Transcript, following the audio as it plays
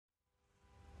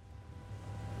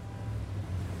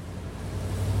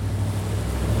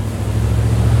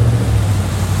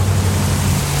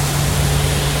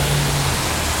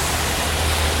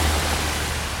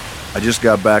just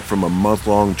got back from a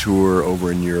month-long tour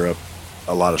over in Europe.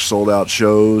 A lot of sold-out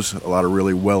shows, a lot of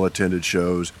really well-attended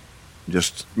shows.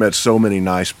 Just met so many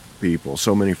nice people,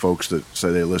 so many folks that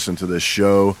say they listen to this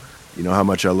show. You know how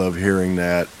much I love hearing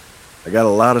that. I got a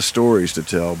lot of stories to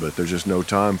tell, but there's just no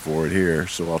time for it here,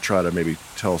 so I'll try to maybe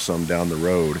tell some down the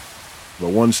road. But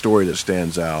one story that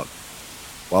stands out,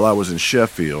 while I was in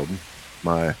Sheffield,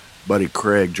 my buddy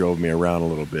Craig drove me around a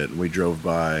little bit, and we drove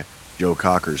by Joe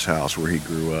Cocker's house where he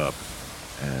grew up.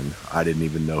 And I didn't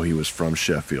even know he was from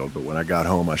Sheffield, but when I got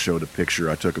home, I showed a picture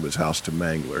I took of his house to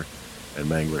Mangler, and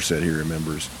Mangler said he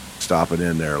remembers stopping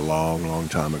in there a long, long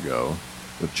time ago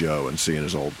with Joe and seeing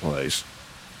his old place.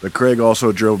 But Craig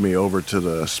also drove me over to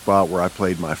the spot where I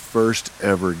played my first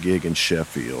ever gig in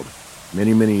Sheffield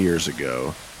many, many years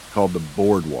ago, called the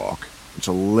Boardwalk. It's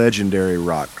a legendary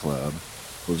rock club.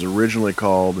 It was originally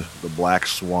called the Black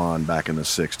Swan back in the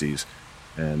 60s,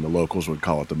 and the locals would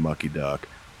call it the Mucky Duck,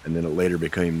 and then it later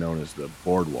became known as the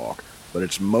Boardwalk. But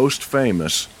it's most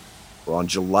famous for on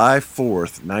July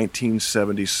 4th,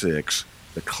 1976,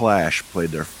 The Clash played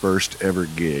their first ever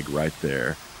gig right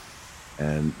there,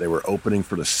 and they were opening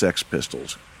for the Sex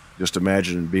Pistols. Just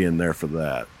imagine being there for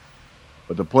that.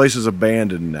 But the place is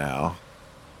abandoned now.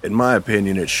 In my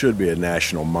opinion, it should be a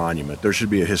national monument. There should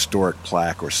be a historic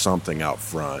plaque or something out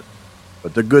front.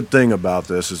 But the good thing about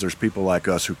this is there's people like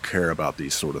us who care about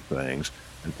these sort of things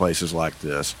in places like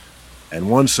this. And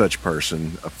one such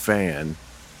person, a fan,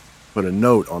 put a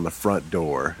note on the front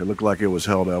door. It looked like it was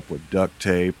held up with duct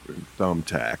tape and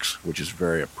thumbtacks, which is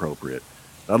very appropriate.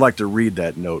 I'd like to read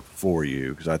that note for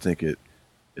you because I think it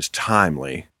is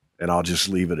timely, and I'll just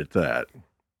leave it at that.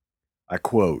 I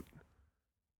quote,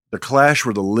 "The Clash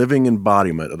were the living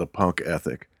embodiment of the punk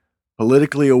ethic.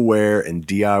 Politically aware and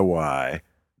DIY,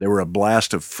 they were a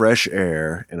blast of fresh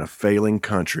air in a failing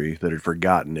country that had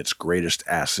forgotten its greatest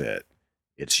asset,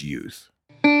 its youth."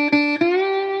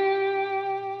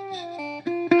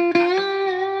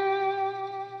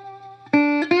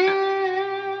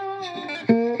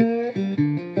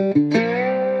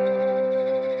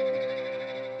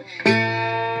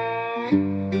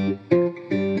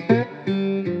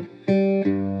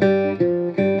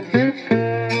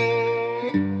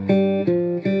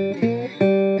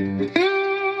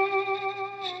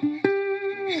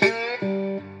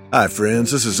 Hi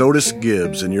friends, this is Otis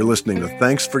Gibbs, and you're listening to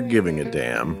Thanks for Giving a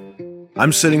Damn.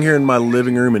 I'm sitting here in my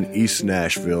living room in East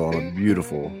Nashville on a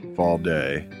beautiful fall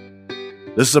day.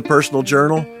 This is a personal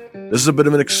journal. This is a bit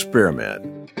of an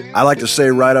experiment. I like to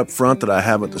say right up front that I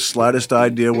haven't the slightest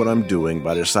idea what I'm doing,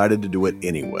 but I decided to do it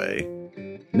anyway.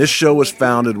 And this show was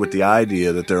founded with the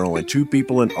idea that there are only two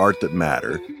people in art that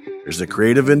matter. There's the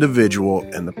creative individual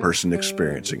and the person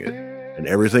experiencing it, and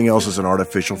everything else is an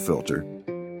artificial filter.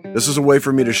 This is a way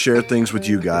for me to share things with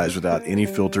you guys without any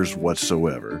filters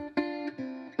whatsoever.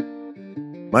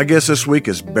 My guest this week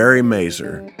is Barry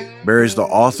Mazer. Barry's the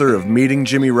author of Meeting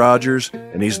Jimmie Rodgers,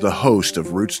 and he's the host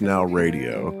of Roots Now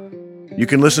Radio. You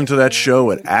can listen to that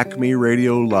show at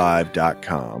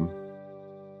acmeradiolive.com.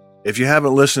 If you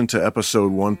haven't listened to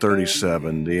episode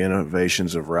 137, The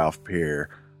Innovations of Ralph Peer,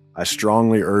 I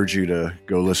strongly urge you to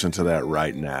go listen to that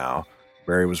right now.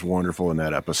 Barry was wonderful in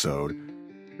that episode.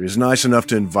 He was nice enough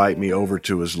to invite me over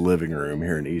to his living room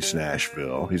here in East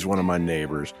Nashville. He's one of my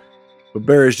neighbors. But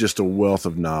Barry's just a wealth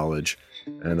of knowledge,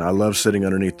 and I love sitting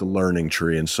underneath the learning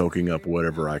tree and soaking up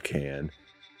whatever I can.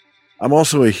 I'm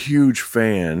also a huge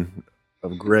fan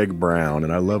of Greg Brown,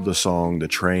 and I love the song The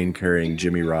Train Carrying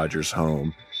Jimmie Rodgers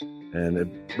Home. And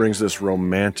it brings this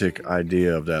romantic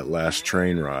idea of that last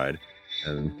train ride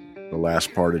and the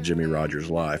last part of Jimmie Rodgers'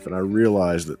 life. And I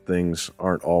realize that things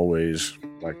aren't always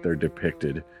like they're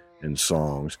depicted in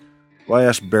songs. Well, I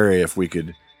asked Barry if we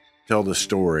could tell the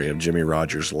story of Jimmie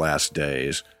Rodgers' last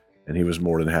days, and he was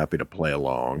more than happy to play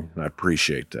along, and I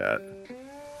appreciate that.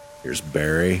 Here's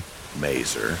Barry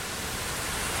Mazer.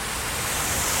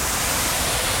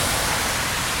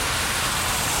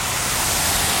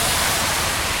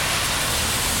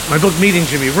 My book, Meeting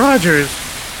Jimmie Rodgers,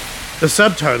 the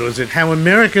subtitle is How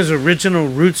America's Original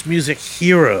Roots Music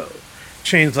Hero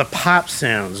Changed the Pop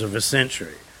Sounds of a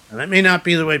Century. And that may not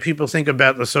be the way people think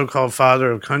about the so-called father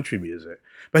of country music.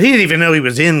 But he didn't even know he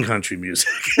was in country music,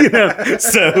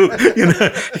 So,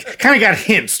 kind of got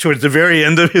hints towards the very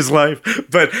end of his life.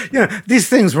 But, these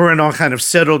things weren't all kind of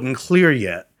settled and clear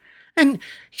yet. And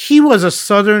he was a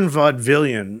Southern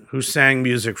vaudevillian who sang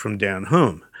music from down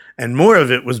home. And more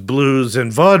of it was blues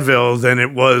and vaudeville than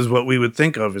it was what we would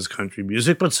think of as country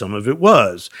music, but some of it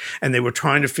was. And they were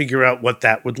trying to figure out what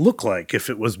that would look like if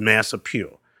it was mass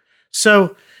appeal.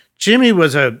 So Jimmie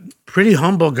was a pretty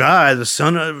humble guy, the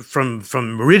son of from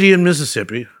Meridian,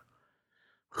 Mississippi,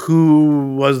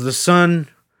 who was the son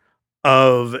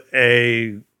of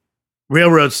a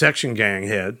railroad section gang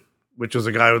head, which was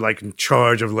a guy who like in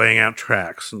charge of laying out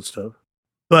tracks and stuff.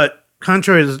 But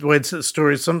contrary to the way the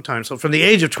story is sometimes, so from the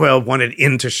age of 12, wanted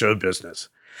into show business.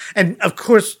 And of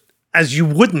course, as you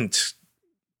wouldn't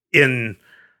in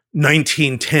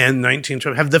 1910,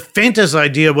 1912, have the faintest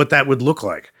idea what that would look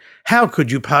like. How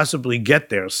could you possibly get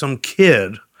there? Some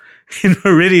kid in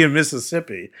Meridian,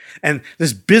 Mississippi. And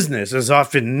this business is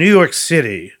off in New York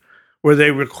City, where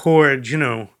they record,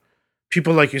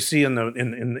 people like you see in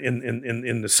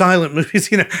the silent movies.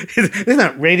 It's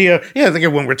not radio. Yeah, think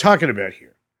of what we're talking about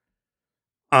here.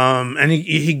 And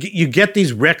you get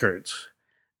these records,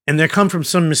 and they come from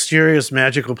some mysterious,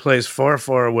 magical place far,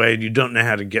 far away, and you don't know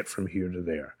how to get from here to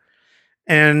there.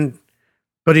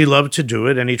 But he loved to do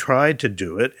it, and he tried to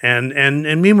do it.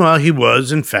 And meanwhile, he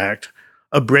was, in fact,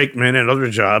 a brakeman and other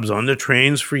jobs on the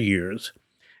trains for years.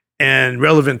 And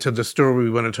relevant to the story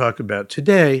we want to talk about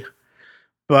today,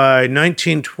 by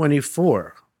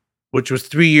 1924, which was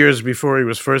 3 years before he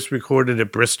was first recorded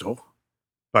at Bristol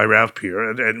by Ralph Peer,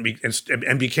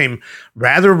 and became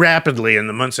rather rapidly in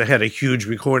the months ahead a huge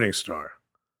recording star.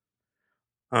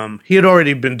 He had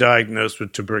already been diagnosed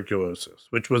with tuberculosis,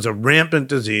 which was a rampant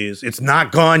disease. It's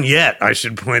not gone yet, I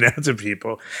should point out to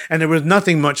people. And there was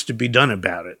nothing much to be done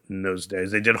about it in those days.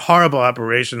 They did horrible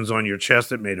operations on your chest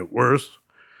that made it worse.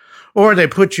 Or they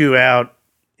put you out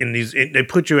in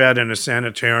a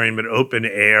sanitarium at open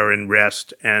air and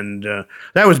rest. And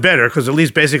that was better because at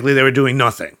least basically they were doing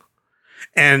nothing.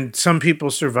 And some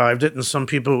people survived it, and some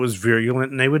people it was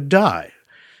virulent and they would die.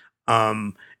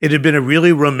 It had been a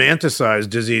really romanticized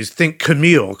disease. Think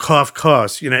Camille, cough,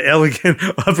 elegant,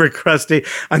 upper crusty,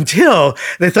 until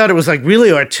they thought it was like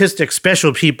really artistic,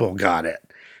 special people got it.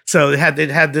 So it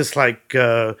had this like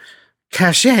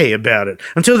cachet about it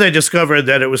until they discovered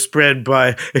that it was spread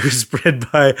by through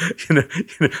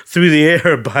the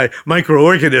air by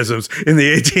microorganisms in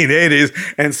the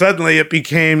 1880s, and suddenly it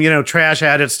became trash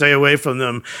had it, stay away from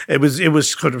them. It was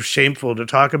sort of shameful to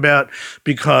talk about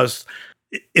because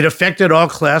it affected all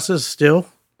classes still,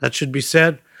 that should be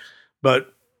said,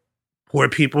 but poor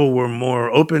people were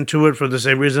more open to it for the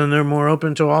same reason they're more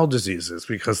open to all diseases,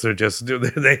 because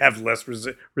they have less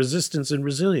resistance and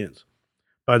resilience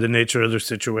by the nature of their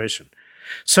situation.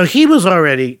 So he was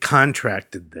already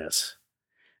contracted this.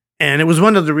 And it was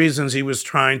one of the reasons he was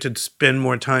trying to spend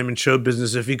more time in show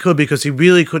business if he could, because he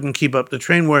really couldn't keep up the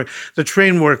train work. The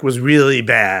train work was really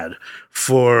bad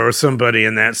for somebody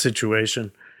in that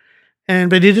situation.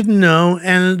 But he didn't know.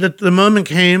 And the moment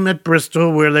came at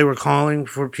Bristol where they were calling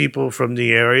for people from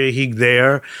the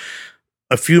area.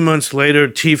 A few months later,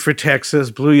 T for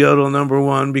Texas, Blue Yodel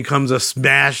 #1, becomes a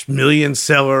smash million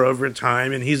seller over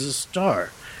time, and he's a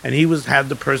star. And he had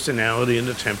the personality and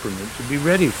the temperament to be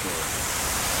ready for it.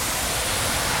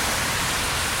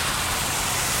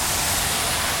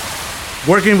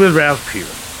 Working with Ralph Peer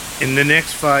in the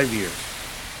next 5 years,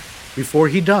 before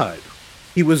he died,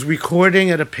 he was recording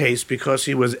at a pace because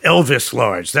he was Elvis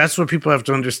large. That's what people have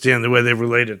to understand, the way they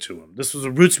related to him. This was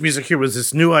a roots music here, was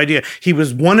this new idea. He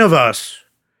was one of us.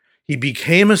 He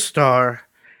became a star,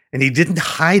 and he didn't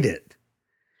hide it.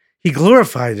 He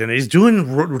glorified it. He's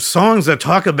doing songs that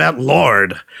talk about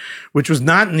Lord, which was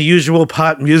not in the usual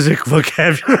pop music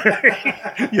vocabulary.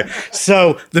 Yeah.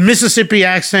 So the Mississippi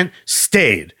accent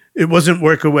stayed. It wasn't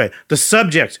work away. The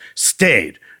subject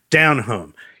stayed down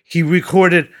home. He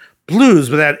recorded blues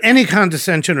without any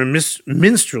condescension or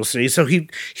minstrelsy. So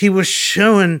he was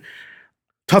showing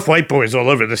tough white boys all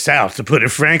over the South, to put it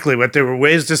frankly, but there were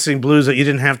ways to sing blues that you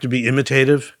didn't have to be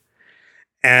imitative.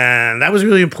 And that was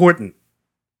really important.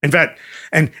 In fact,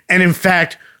 in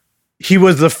fact, he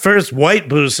was the first white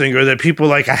blues singer that people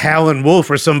like a Howlin' Wolf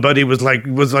or somebody was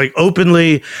like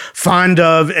openly fond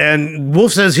of. And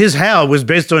Wolf says his howl was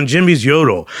based on Jimmy's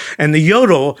yodel. And the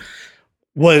yodel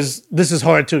was, this is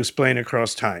hard to explain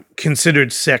across time,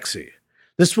 considered sexy.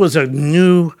 This was a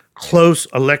new, close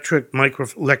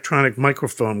electronic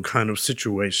microphone kind of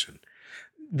situation.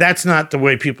 That's not the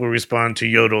way people respond to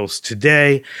yodels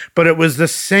today, but it was the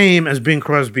same as Bing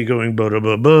Crosby going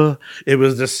ba-da-ba-ba. It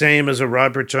was the same as a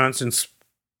Robert Johnson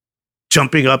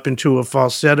jumping up into a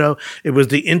falsetto. It was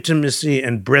the intimacy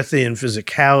and breathy and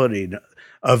physicality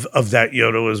of that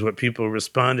yodel is what people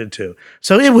responded to.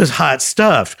 So it was hot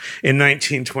stuff in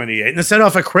 1928, and it set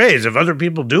off a craze of other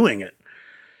people doing it.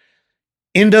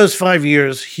 In those 5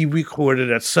 years, he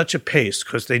recorded at such a pace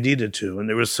because they needed to, and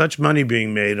there was such money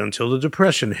being made until the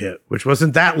Depression hit, which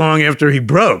wasn't that long after he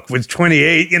broke with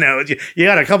 28. You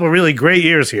got a couple of really great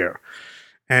years here,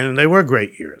 and they were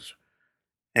great years.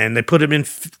 And they put him in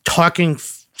talking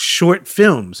short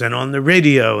films and on the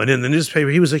radio and in the newspaper.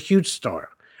 He was a huge star.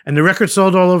 And the record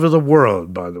sold all over the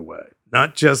world, by the way,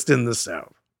 not just in the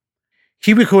South.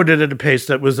 He recorded at a pace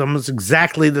that was almost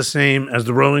exactly the same as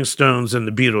the Rolling Stones and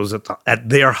the Beatles at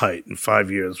their height in 5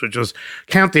 years, which was,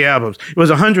 count the albums, it was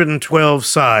 112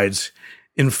 sides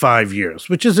in 5 years,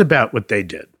 which is about what they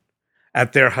did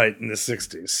at their height in the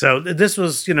 60s. So this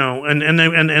was, you know, and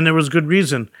there was good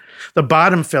reason. The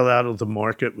bottom fell out of the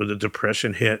market when the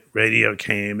Depression hit, radio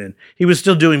came, and he was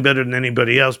still doing better than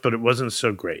anybody else, but it wasn't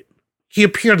so great. He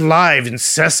appeared live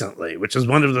incessantly, which is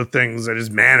one of the things that his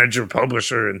manager,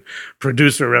 publisher, and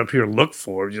producer up here look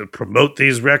for. You promote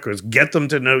these records, get them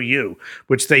to know you,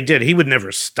 which they did. He would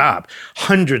never stop.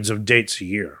 Hundreds of dates a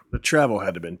year. The travel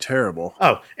had to have been terrible.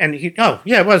 Oh,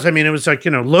 yeah, it was. I mean, it was like,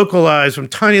 you know, localized from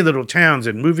tiny little towns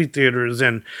and movie theaters.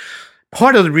 And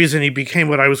part of the reason he became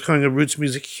what I was calling a roots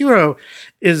music hero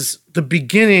is the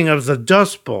beginning of the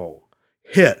Dust Bowl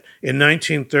hit in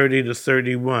 1930 to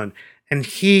 31. And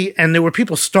there were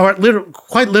people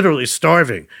quite literally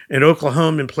starving in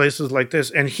Oklahoma and places like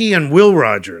this. And he and Will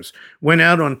Rogers went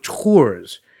out on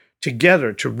tours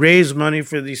together to raise money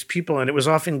for these people. And it was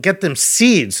often get them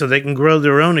seeds so they can grow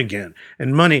their own again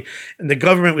and money. And the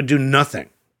government would do nothing.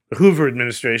 The Hoover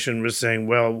administration was saying,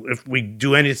 well, if we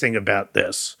do anything about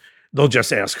this, they'll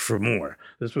just ask for more.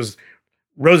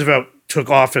 Roosevelt took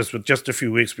office with just a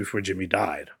few weeks before Jimmy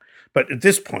died. But at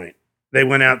this point, they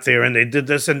went out there and they did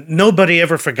this, and nobody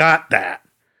ever forgot that,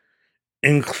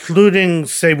 including,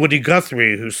 say, Woody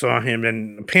Guthrie, who saw him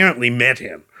and apparently met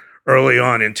him early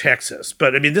on in Texas.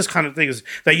 But, I mean, this kind of thing is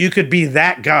that you could be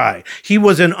that guy. He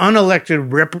was an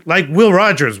unelected, like Will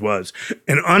Rogers was,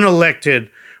 an unelected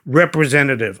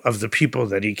representative of the people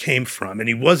that he came from. And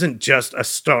he wasn't just a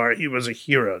star, he was a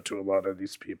hero to a lot of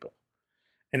these people.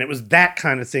 And it was that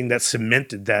kind of thing that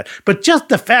cemented that. But just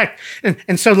the fact,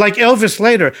 and so like Elvis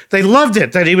later, they loved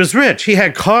it that he was rich. He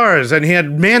had cars and he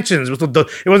had mansions. It wasn't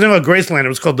called Graceland, it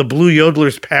was called the Blue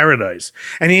Yodeler's Paradise.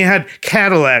 And he had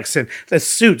Cadillacs and the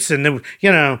suits and,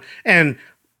 and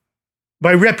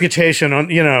by reputation,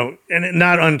 and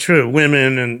not untrue,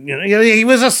 women and, he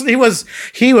was the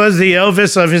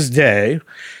Elvis of his day.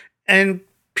 And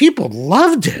people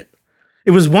loved it.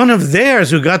 It was one of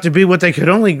theirs who got to be what they could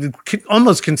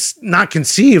not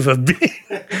conceive of being.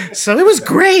 So it was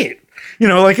great.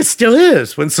 Like it still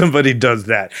is when somebody does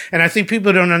that. And I think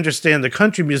people don't understand the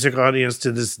country music audience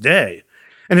to this day.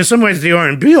 And in some ways, the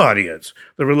R&B audience,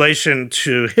 the relation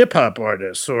to hip-hop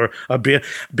artists or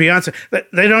Beyonce,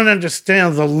 they don't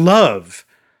understand the love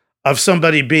of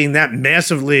somebody being that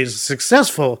massively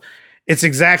successful. It's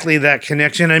exactly that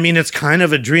connection. I mean, it's kind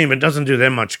of a dream. It doesn't do that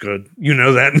much good. You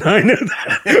know that, and I know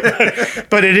that.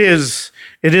 But it is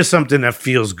something that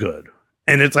feels good.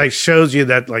 And it's like shows you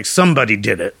that like somebody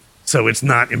did it, so it's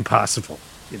not impossible.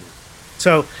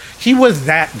 So he was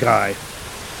that guy,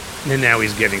 and now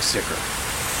he's getting sicker.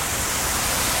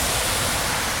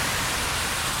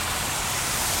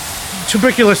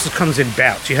 Tuberculosis comes in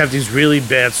bouts. You have these really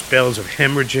bad spells of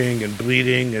hemorrhaging and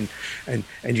bleeding,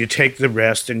 and you take the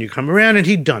rest and you come around, and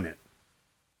he'd done it.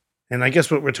 And I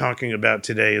guess what we're talking about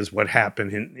today is what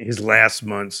happened in his last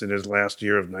months in his last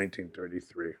year of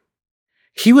 1933.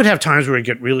 He would have times where it'd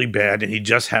get really bad and he'd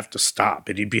just have to stop,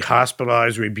 and he'd be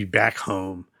hospitalized or he'd be back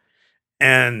home.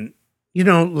 And,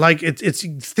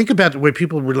 it's think about the way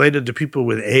people related to people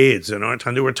with AIDS in our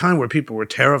time. There were a time where people were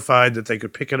terrified that they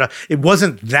could pick it up. It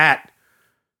wasn't that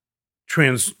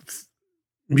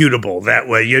transmutable that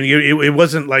way. It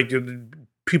wasn't like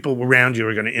people around you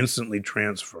were going to instantly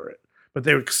transfer it, but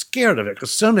they were scared of it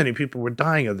because so many people were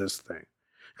dying of this thing,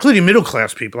 including middle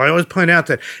class people. I always point out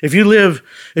that if you live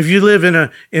in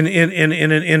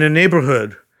a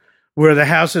neighborhood where the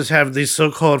houses have these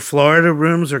so-called Florida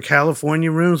rooms or California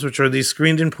rooms, which are these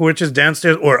screened-in porches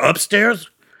downstairs or upstairs,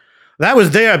 that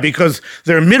was there because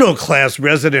their middle class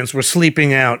residents were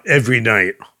sleeping out every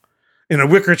night in a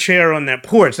wicker chair on that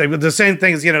porch. They were the same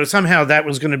things, somehow that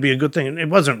was going to be a good thing. And it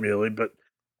wasn't really, but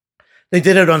they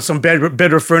did it on some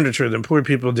better furniture than poor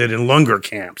people did in lumber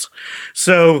camps.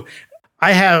 So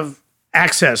I have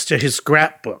access to his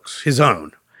scrapbooks, his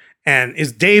own, and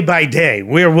his day by day.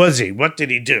 Where was he? What did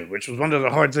he do? Which was one of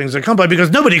the hard things to come by because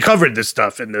nobody covered this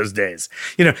stuff in those days.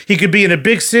 He could be in a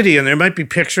big city and there might be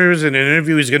pictures and an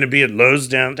interview. He's going to be at Lowe's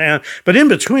downtown. But in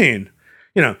between,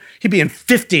 he'd be in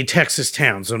 50 Texas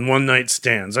towns on one-night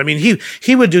stands. I mean,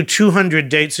 he would do 200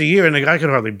 dates a year, and the guy could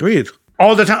hardly breathe.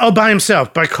 All the time. Oh, by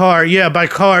himself, by car. Yeah, by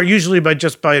car, usually by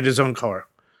his own car.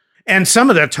 And some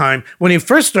of that time, when he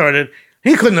first started,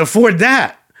 he couldn't afford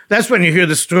that. That's when you hear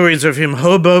the stories of him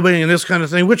hoboing and this kind of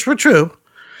thing, which were true.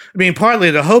 I mean, partly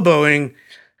the hoboing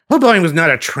was not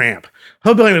a tramp.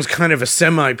 hoboing was kind of a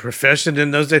semi-profession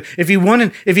in those days. If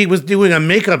he was doing a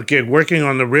makeup gig working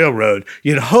on the railroad,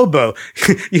 you'd hobo,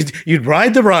 you'd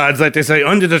ride the rods, like they say,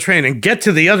 under the train and get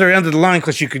to the other end of the line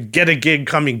because you could get a gig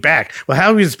coming back. Well,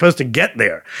 how were you supposed to get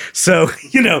there? So,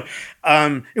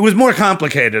 it was more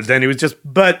complicated than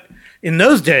but in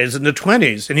those days, in the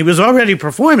 20s, and he was already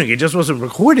performing, he just wasn't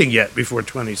recording yet before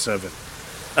 27.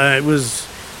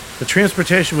 The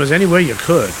transportation was any way you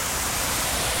could.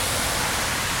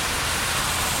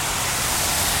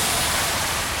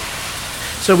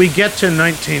 So we get to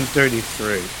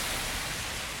 1933.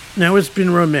 Now it's been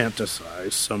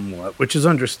romanticized somewhat, which is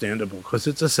understandable because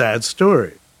it's a sad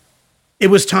story. It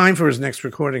was time for his next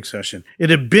recording session. It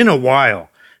had been a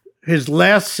while. His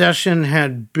last session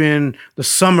had been the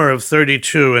summer of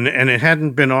 32, and it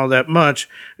hadn't been all that much.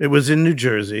 It was in New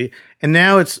Jersey, and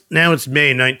now it's May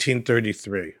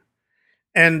 1933.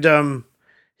 And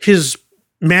his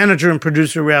manager and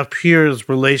producer, Ralph Peer's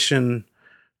relation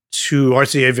to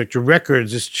RCA Victor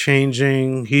Records is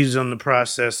changing. He's in the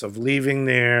process of leaving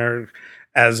there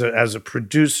as a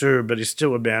producer, but he's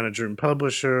still a manager and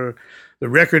publisher. The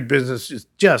record business is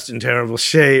just in terrible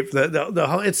shape.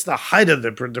 It's the height of the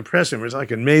depression. We're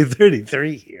talking May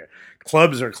 33 here.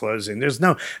 Clubs are closing. There's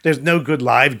no good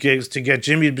live gigs to get.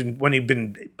 Jimmy when he'd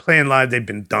been playing live, they'd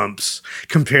been dumps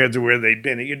compared to where they'd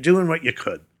been. You're doing what you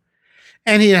could.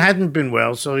 And he hadn't been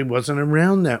well, so he wasn't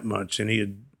around that much. And he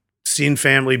had seen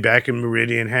family back in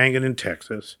Meridian, hanging in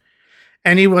Texas.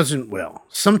 And he wasn't well.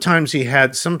 Sometimes he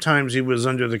was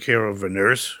under the care of a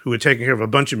nurse who had taken care of a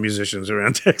bunch of musicians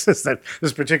around Texas. That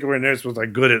this particular nurse was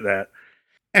like good at that.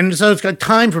 And so it's got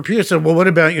time for Peter said, well, what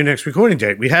about your next recording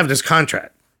date? We have this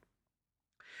contract.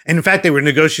 And in fact, they were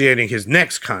negotiating his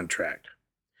next contract.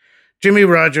 Jimmy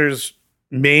Rogers'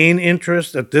 main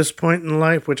interest at this point in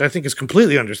life, which I think is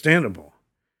completely understandable,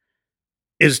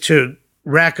 is to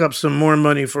rack up some more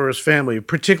money for his family,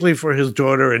 particularly for his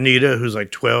daughter, Anita, who's like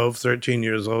 12, 13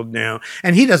 years old now.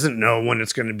 And he doesn't know when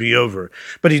it's going to be over,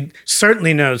 but he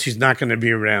certainly knows he's not going to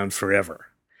be around forever.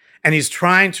 And he's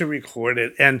trying to record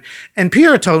it. And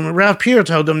Ralph Peer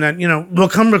told him that, we'll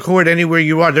come record anywhere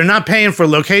you are. They're not paying for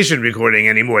location recording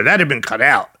anymore. That had been cut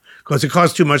out because it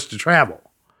costs too much to travel.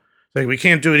 Like, we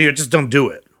can't do it here. Just don't do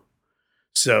it.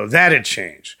 So that had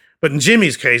changed. But in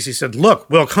Jimmy's case, he said, look,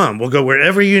 we'll come. We'll go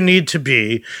wherever you need to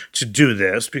be to do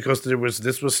this because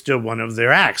this was still one of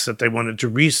their acts that they wanted to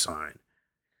re-sign.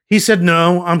 He said,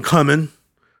 no, I'm coming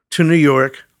to New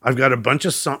York. I've got a bunch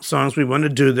of songs. We want to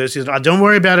do this. He said, don't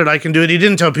worry about it. I can do it. He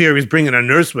didn't tell Pierre he was bringing a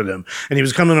nurse with him. And he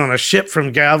was coming on a ship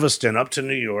from Galveston up to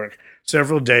New York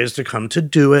several days to come to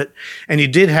do it. And he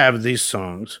did have these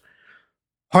songs,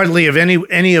 hardly of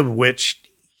any of which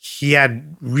he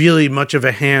had really much of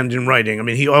a hand in writing. I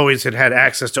mean, he always had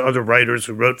access to other writers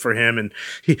who wrote for him, and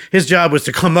his job was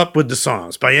to come up with the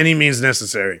songs by any means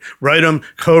necessary. Write them,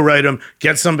 co-write them,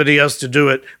 get somebody else to do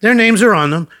it. Their names are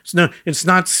on them. It's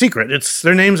not secret.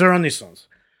 Their names are on these songs.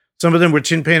 Some of them were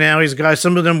Tin Pan Alley's guys.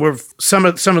 Some of them were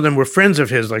friends of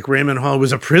his, like Raymond Hall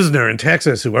was a prisoner in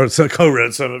Texas who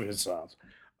co-wrote some of his songs.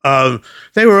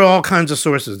 They were all kinds of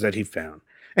sources that he found.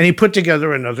 And he put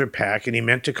together another pack, and he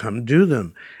meant to come do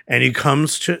them. And he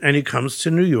comes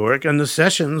to New York, and the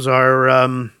sessions are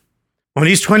on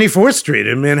East 24th Street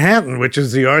in Manhattan, which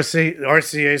is the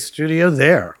RCA studio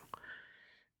there.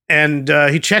 And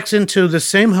he checks into the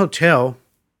same hotel.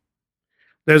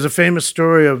 There's a famous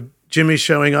story of Jimmy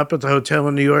showing up at the hotel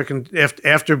in New York and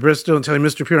after Bristol and telling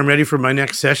Mr. Peer, I'm ready for my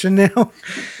next session now.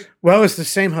 Well, it's the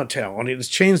same hotel, only it's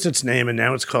changed its name, and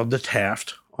now it's called the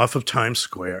Taft off of Times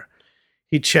Square.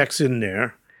 He checks in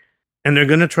there, and they're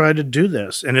going to try to do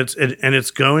this, and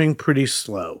it's going pretty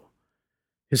slow.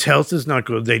 His health is not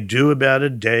good. They do about a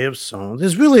day of songs.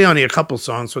 There's really only a couple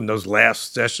songs from those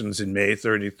last sessions in May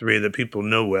 33 that people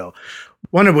know well.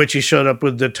 One of which he showed up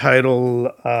with the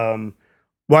title,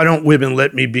 Why Don't Women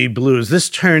Let Me Be Blues. This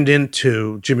turned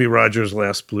into Jimmy Rogers'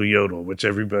 Last Blue Yodel, which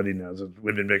everybody knows.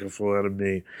 Women Make a Fool Out of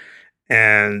Me.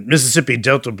 And Mississippi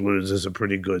Delta Blues is a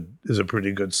pretty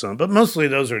good song, but mostly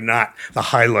those are not the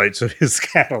highlights of his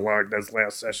catalog. Those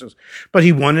last sessions, but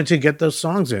he wanted to get those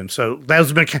songs in, so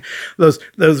those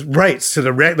rights to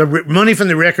the money from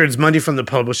the records, money from the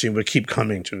publishing would keep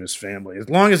coming to his family as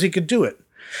long as he could do it.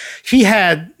 He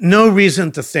had no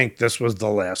reason to think this was the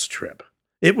last trip.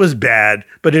 It was bad,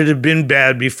 but it had been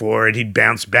bad before, and he'd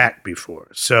bounced back before.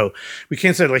 So we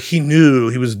can't say like he knew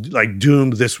he was like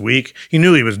doomed this week. He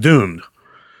knew he was doomed.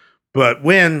 But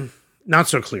when, not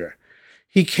so clear.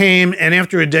 He came, and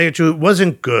after a day or two, it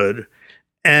wasn't good,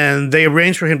 and they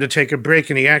arranged for him to take a break,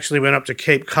 and he actually went up to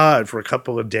Cape Cod for a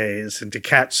couple of days and to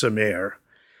catch some air.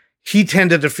 he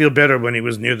tended to feel better when he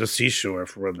was near the seashore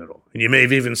for a little. And you may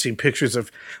have even seen pictures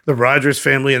of the Rogers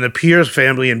family and the Pierce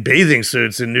family in bathing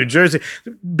suits in New Jersey.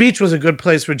 The beach was a good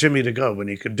place for Jimmy to go when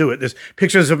he could do it. There's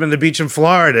pictures of him on the beach in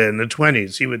Florida in the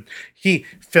 1920s. He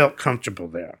felt comfortable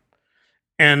there.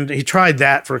 And he tried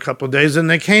that for a couple of days, and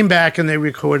they came back and they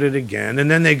recorded again. And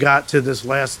then they got to this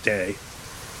last day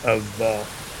of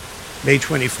May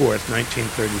 24th,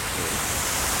 1933.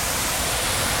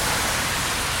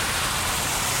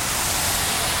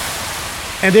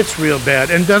 And it's real bad.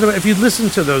 And by the way, if you listen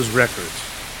to those records,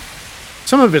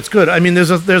 some of it's good. I mean, there's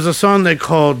a song he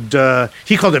called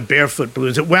it Barefoot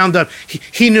Blues. It wound up,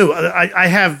 he knew, I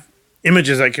have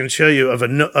images I can show you of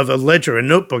a ledger, a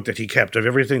notebook that he kept of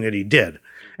everything that he did.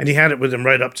 And he had it with him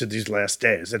right up to these last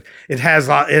days. It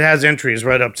has entries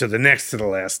right up to the next to the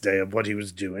last day of what he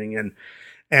was doing.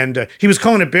 And he was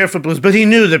calling it Barefoot Blues, but he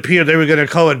knew that they were going to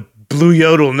call it Blue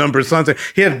Yodel number something.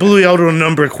 He had Blue Yodel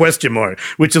number ?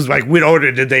 Which is like, what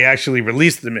order did they actually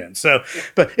release them in? So,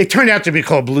 but it turned out to be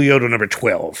called Blue Yodel number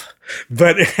 12.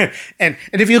 But, and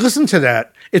if you listen to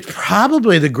that, it's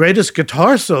probably the greatest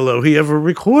guitar solo he ever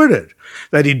recorded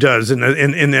that he does in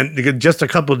just a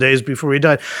couple of days before he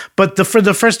died. But for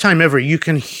the first time ever, you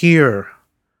can hear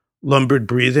lumbered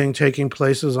breathing taking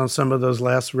places on some of those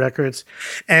last records.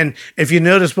 And if you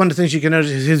notice, one of the things you can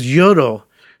notice is his yodel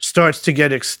starts to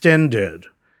get extended,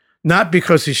 not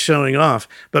because he's showing off,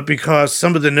 but because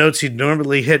some of the notes he'd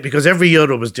normally hit, because every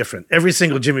yodel was different. Every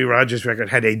single Jimmy Rogers record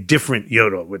had a different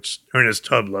yodel, which Ernest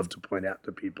Tubb loved to point out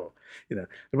to people. There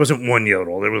wasn't one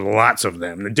yodel. There was lots of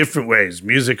them in different ways,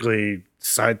 musically,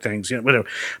 side things, whatever.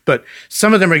 But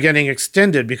some of them are getting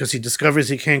extended because he discovers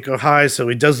he can't go high, so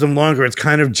he does them longer. It's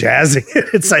kind of jazzing.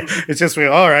 It's just,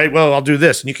 all right, well, I'll do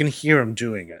this. And you can hear him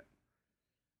doing it.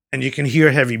 And you can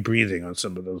hear heavy breathing on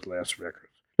some of those last records.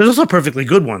 There's also perfectly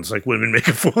good ones, like Women Make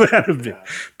a Fool Out of Me.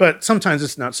 But sometimes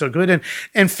it's not so good.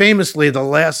 And famously, the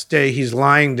last day, he's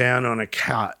lying down on a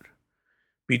cot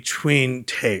between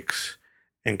takes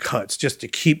and cuts just to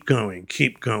keep going.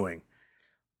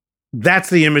 That's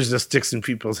the image that sticks in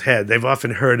people's head. They've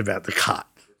often heard about the cot.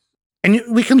 And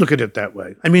we can look at it that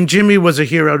way. I mean, Jimmy was a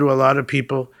hero to a lot of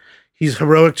people. He's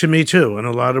heroic to me, too, in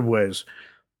a lot of ways.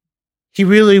 He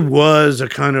really was a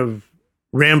kind of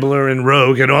rambler and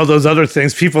rogue and all those other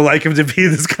things. People like him to be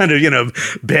this kind of,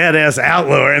 badass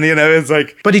outlaw. And, it's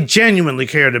like, but he genuinely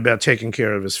cared about taking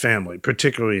care of his family,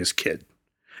 particularly his kid.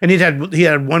 And he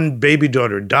had one baby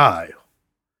daughter die.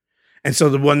 And so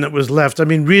the one that was left,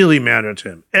 really mattered to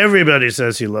him. Everybody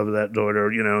says he loved that daughter.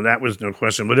 That was no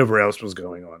question, whatever else was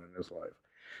going on in his life.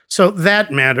 So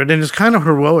that mattered. And it's kind of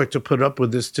heroic to put up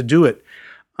with this, to do it.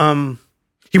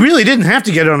 He really didn't have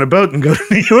to get on a boat and go to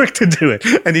New York to do it.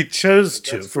 And he chose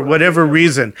to, for whatever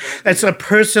reason. It's a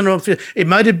personal, it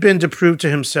might have been to prove to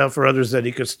himself or others that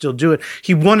he could still do it.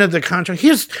 He wanted the contract.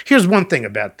 Here's one thing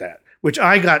about that, which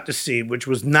I got to see, which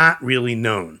was not really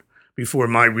known before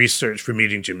my research for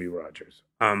meeting Jimmy Rogers.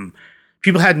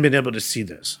 People hadn't been able to see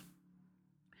this.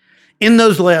 In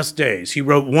those last days, he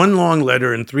wrote one long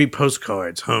letter and 3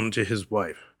 postcards home to his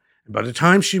wife. And by the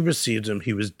time she received them,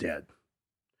 he was dead.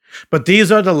 But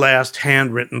these are the last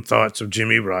handwritten thoughts of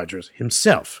Jimmy Rogers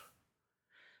himself.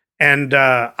 And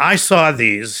I saw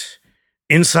these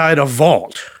inside a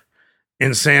vault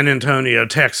in San Antonio,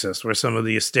 Texas, where some of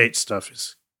the estate stuff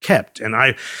is kept. And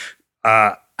I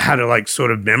had to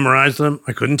sort of memorize them.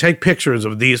 I couldn't take pictures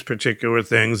of these particular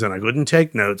things, and I couldn't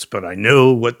take notes, but I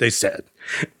know what they said.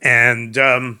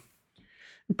 And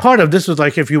part of this was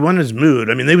if you want his mood.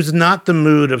 It was not the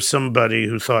mood of somebody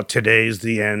who thought today's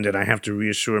the end and I have to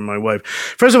reassure my wife.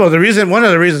 First of all, one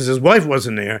of the reasons his wife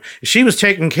wasn't there, she was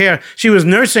she was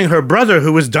nursing her brother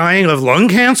who was dying of lung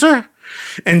cancer.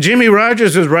 And Jimmy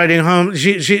Rogers was writing home.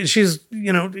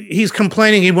 He's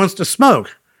complaining he wants to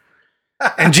smoke.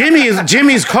 And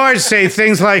Jimmy's cards say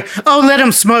things like, "Oh, let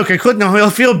him smoke. He'll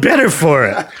feel better for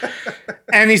it."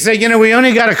 And he said, we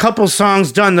only got a couple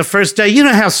songs done the first day. You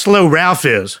know how slow Ralph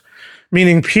is,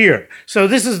 meaning Pierre. So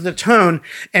this is the tone.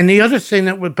 And the other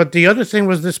thing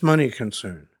was this money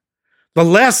concern. The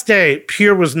last day,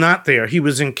 Pierre was not there. He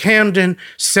was in Camden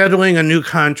settling a new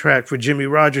contract for Jimmy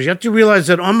Rogers. You have to realize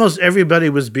that almost everybody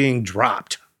was being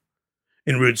dropped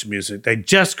in roots music. They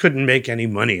just couldn't make any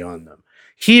money on them.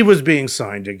 He was being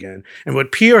signed again, and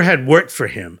what Pierre had worked for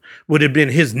him would have been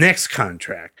his next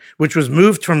contract, which was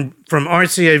moved from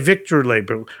RCA Victor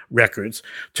label records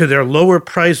to their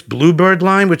lower-priced Bluebird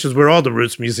line, which is where all the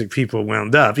roots music people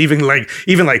wound up, even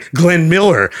like Glenn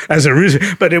Miller as a roots.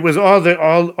 But it was all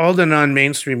the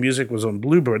non-mainstream music was on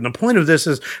Bluebird. And the point of this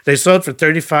is they sold for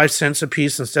 35 cents a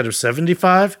piece instead of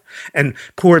 75, and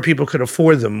poor people could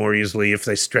afford them more easily if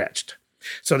they stretched.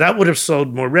 So that would have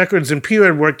sold more records. And Pierre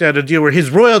had worked out a deal where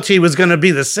his royalty was going to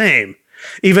be the same,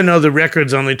 even though the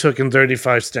records only took in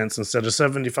 35 cents instead of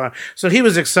 75. So he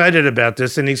was excited about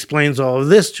this, and he explains all of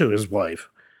this to his wife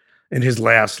in his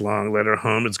last long letter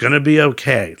home. It's going to be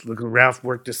okay. Look, Ralph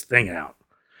worked this thing out.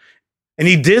 And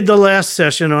he did the last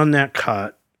session on that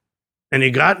cot, and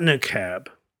he got in a cab.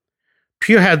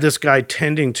 Pierre had this guy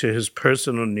tending to his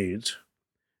personal needs.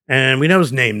 And we know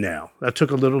his name now. That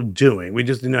took a little doing. We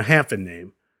just didn't know half a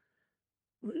name.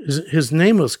 His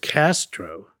name was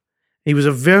Castro. He was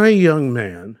a very young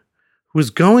man who was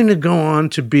going to go on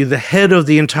to be the head of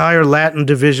the entire Latin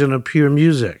division of Pure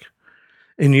Music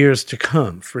in years to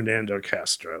come, Fernando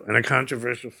Castro, and a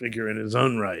controversial figure in his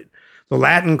own right. The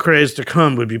Latin craze to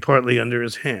come would be partly under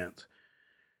his hands.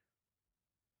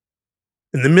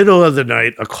 In the middle of the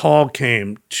night, a call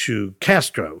came to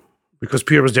Castro because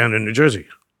Pierre was down in New Jersey.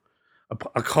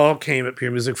 A call came at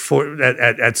Pure Music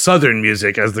at Southern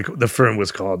Music, as the firm was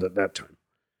called at that time.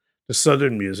 The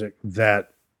Southern Music,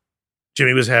 that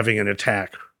Jimmy was having an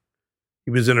attack.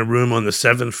 He was in a room on the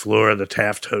 7th floor of the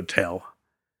Taft Hotel.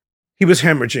 He was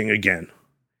hemorrhaging again.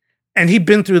 And he'd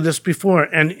been through this before.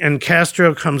 And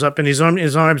Castro comes up in his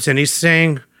arms and he's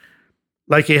saying,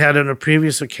 like he had on a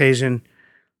previous occasion,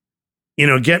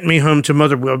 get me home to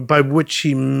mother, by which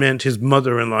he meant his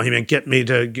mother-in-law. He meant get me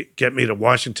to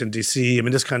Washington, D.C. I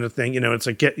mean, this kind of thing. It's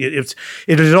like, it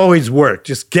has always worked.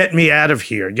 Just get me out of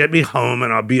here. Get me home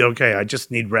and I'll be okay. I just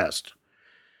need rest.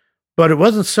 But it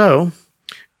wasn't so.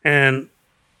 And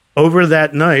over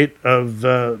that night of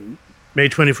May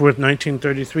 24th,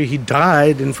 1933, he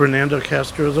died in Fernando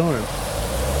Castro's arms.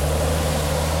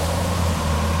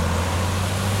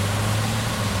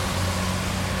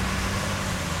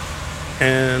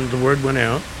 And the word went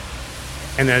out.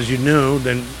 And as you know,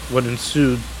 then what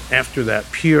ensued after that,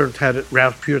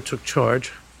 Ralph Pierre took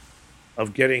charge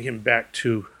of getting him back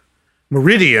to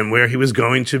Meridian, where he was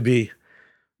going to be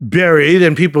buried,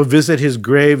 and people visit his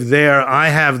grave there. I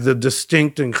have the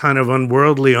distinct and kind of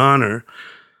unworldly honor.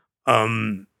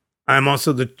 I'm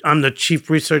the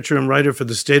chief researcher and writer for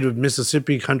the State of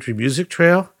Mississippi Country Music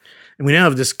Trail. And we now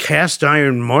have this cast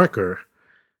iron marker,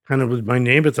 kind of with my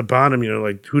name at the bottom,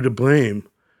 like who to blame,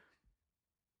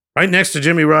 right next to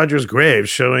Jimmy Rogers' grave,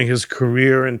 showing his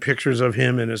career and pictures of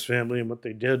him and his family and what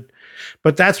they did.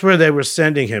 But that's where they were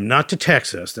sending him, not to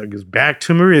Texas. That goes back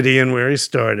to Meridian, where he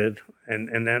started,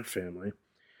 and that family.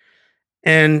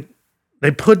 And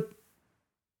they put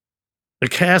the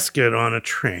casket on a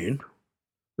train,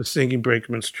 the Singing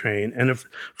Brakeman's train, and a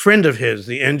friend of his,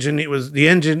 the engineer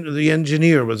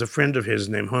was a friend of his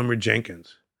named Homer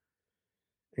Jenkins.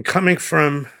 And coming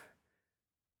from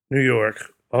New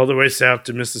York all the way south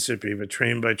to Mississippi, but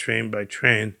train by train by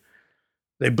train,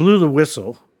 they blew the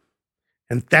whistle,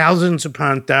 and thousands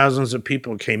upon thousands of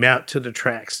people came out to the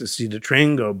tracks to see the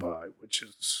train go by, which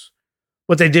is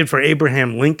what they did for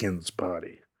Abraham Lincoln's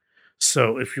body.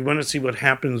 So if you want to see what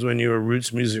happens when you're a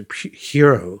roots music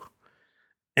hero,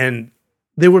 and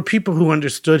there were people who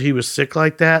understood he was sick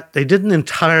like that, they didn't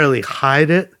entirely hide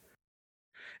it.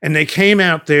 And they came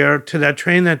out there to that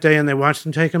train that day and they watched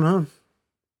him take him home.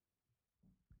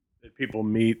 Did people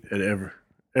meet at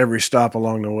every stop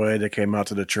along the way? They came out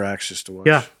to the tracks just to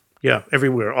watch. Yeah,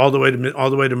 everywhere, all the way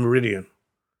to Meridian.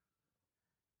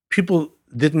 People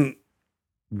didn't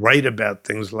write about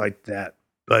things like that,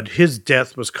 but his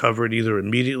death was covered either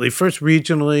immediately, first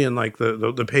regionally and like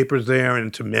the papers there,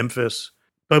 and to Memphis.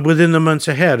 But within the months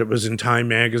ahead, it was in Time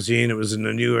magazine, it was in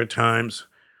the New York Times.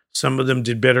 Some of them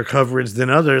did better coverage than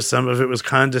others. Some of it was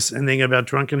condescending about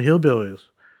drunken hillbillies.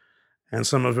 And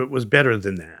some of it was better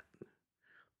than that.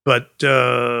 But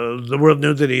the world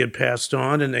knew that he had passed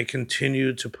on, and they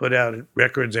continued to put out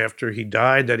records after he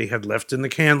died that he had left in the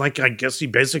can, like I guess he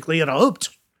basically had hoped.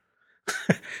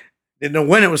 Didn't know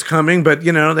when it was coming, but,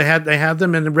 they had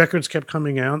them, and the records kept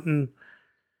coming out. And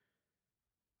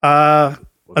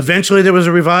eventually there was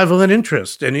a revival in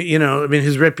interest. And,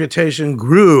 his reputation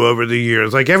grew over the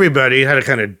years. Like everybody had a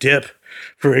kind of dip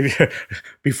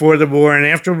before the war. And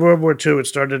after World War II, it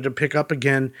started to pick up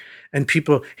again. And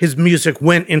his music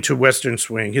went into Western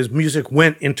swing. His music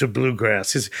went into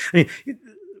bluegrass.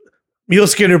 Mule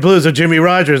Skinner Blues of Jimmy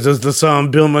Rogers is the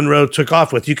song Bill Monroe took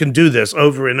off with. You can do this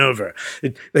over and over.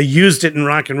 They used it in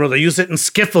rock and roll. They used it in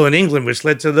skiffle in England, which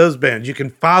led to those bands. You can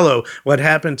follow what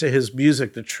happened to his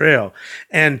music, the trail.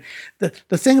 And the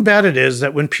thing about it is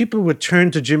that when people would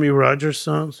turn to Jimmy Rogers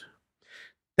songs,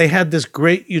 they had this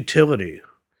great utility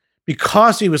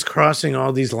because he was crossing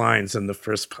all these lines in the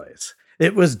first place.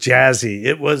 It was jazzy.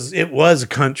 It was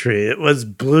country. It was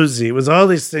bluesy. It was all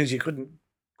these things you couldn't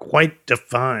quite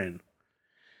define.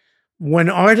 when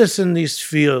artists in these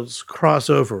fields cross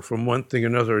over from one thing to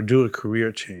another or do a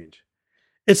career change,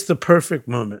 it's the perfect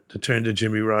moment to turn to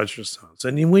Jimmy Rogers songs.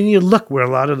 And when you look where a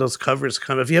lot of those covers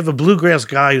come, if you have a bluegrass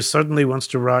guy who suddenly wants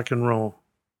to rock and roll,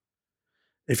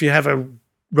 if you have a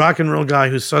rock and roll guy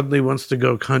who suddenly wants to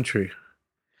go country,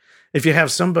 if you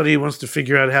have somebody who wants to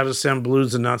figure out how to sound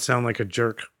blues and not sound like a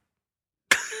jerk,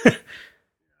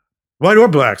 white or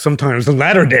black, sometimes the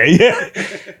latter day, yeah.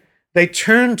 They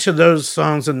turn to those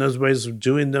songs and those ways of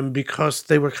doing them because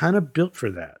they were kind of built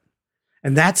for that.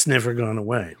 And that's never gone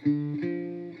away.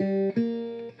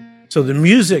 So the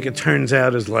music, it turns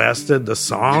out, has lasted. The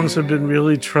songs have been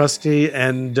really trusty.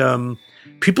 And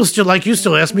people still, like you,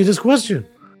 still ask me this question.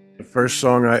 The first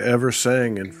song I ever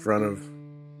sang in front of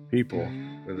people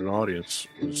in an audience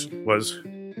was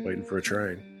Waiting for a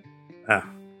Train.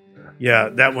 Yeah,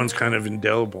 that one's kind of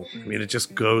indelible. I mean, it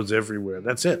just goes everywhere.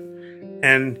 That's it.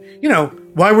 And,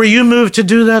 why were you moved to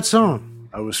do that song?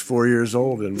 I was 4 years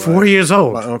old. And 4 years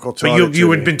old. My uncle taught But you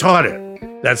had me. been taught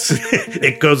it. That's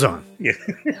it goes on. Yeah.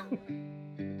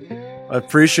 I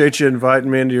appreciate you inviting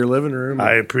me into your living room.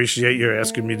 I appreciate you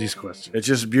asking me these questions. It's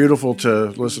just beautiful to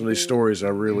listen to these stories. I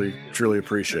really, truly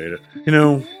appreciate it.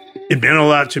 It meant a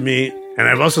lot to me. And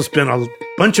I've also spent a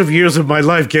bunch of years of my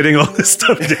life getting all this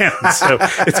stuff down. So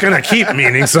it's going to keep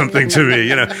meaning something to me,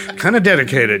 kind of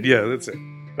dedicated. Yeah, that's it.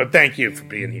 But thank you for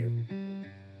being here.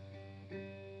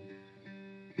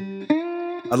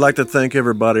 I'd like to thank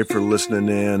everybody for listening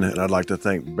in, and I'd like to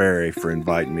thank Barry for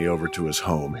inviting me over to his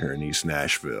home here in East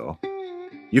Nashville.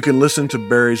 You can listen to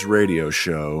Barry's radio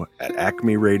show at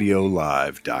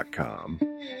acmeradiolive.com.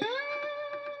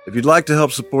 If you'd like to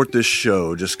help support this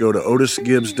show, just go to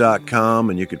otisgibbs.com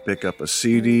and you can pick up a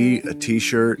CD, a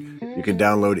t-shirt. You can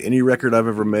download any record I've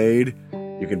ever made.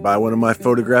 You can buy one of my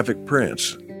photographic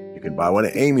prints. You can buy one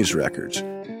of Amy's records.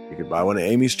 You can buy one of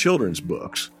Amy's children's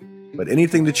books. But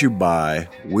anything that you buy,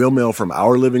 we'll mail from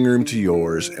our living room to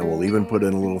yours, and we'll even put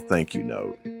in a little thank you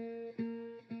note.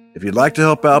 If you'd like to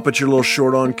help out but you're a little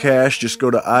short on cash, just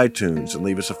go to iTunes and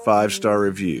leave us a 5-star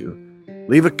review.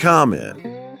 Leave a comment.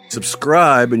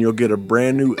 Subscribe and you'll get a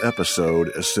brand new episode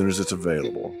as soon as it's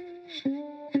available.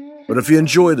 But if you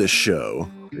enjoy this show,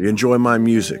 or you enjoy my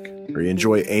music, or you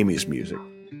enjoy Amy's music,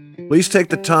 please take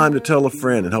the time to tell a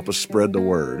friend and help us spread the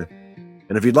word.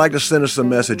 And if you'd like to send us a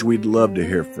message, we'd love to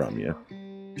hear from you.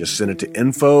 Just send it to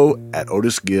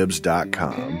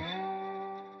info@otisgibbs.com.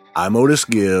 I'm Otis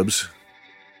Gibbs.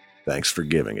 Thanks for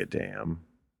giving a damn.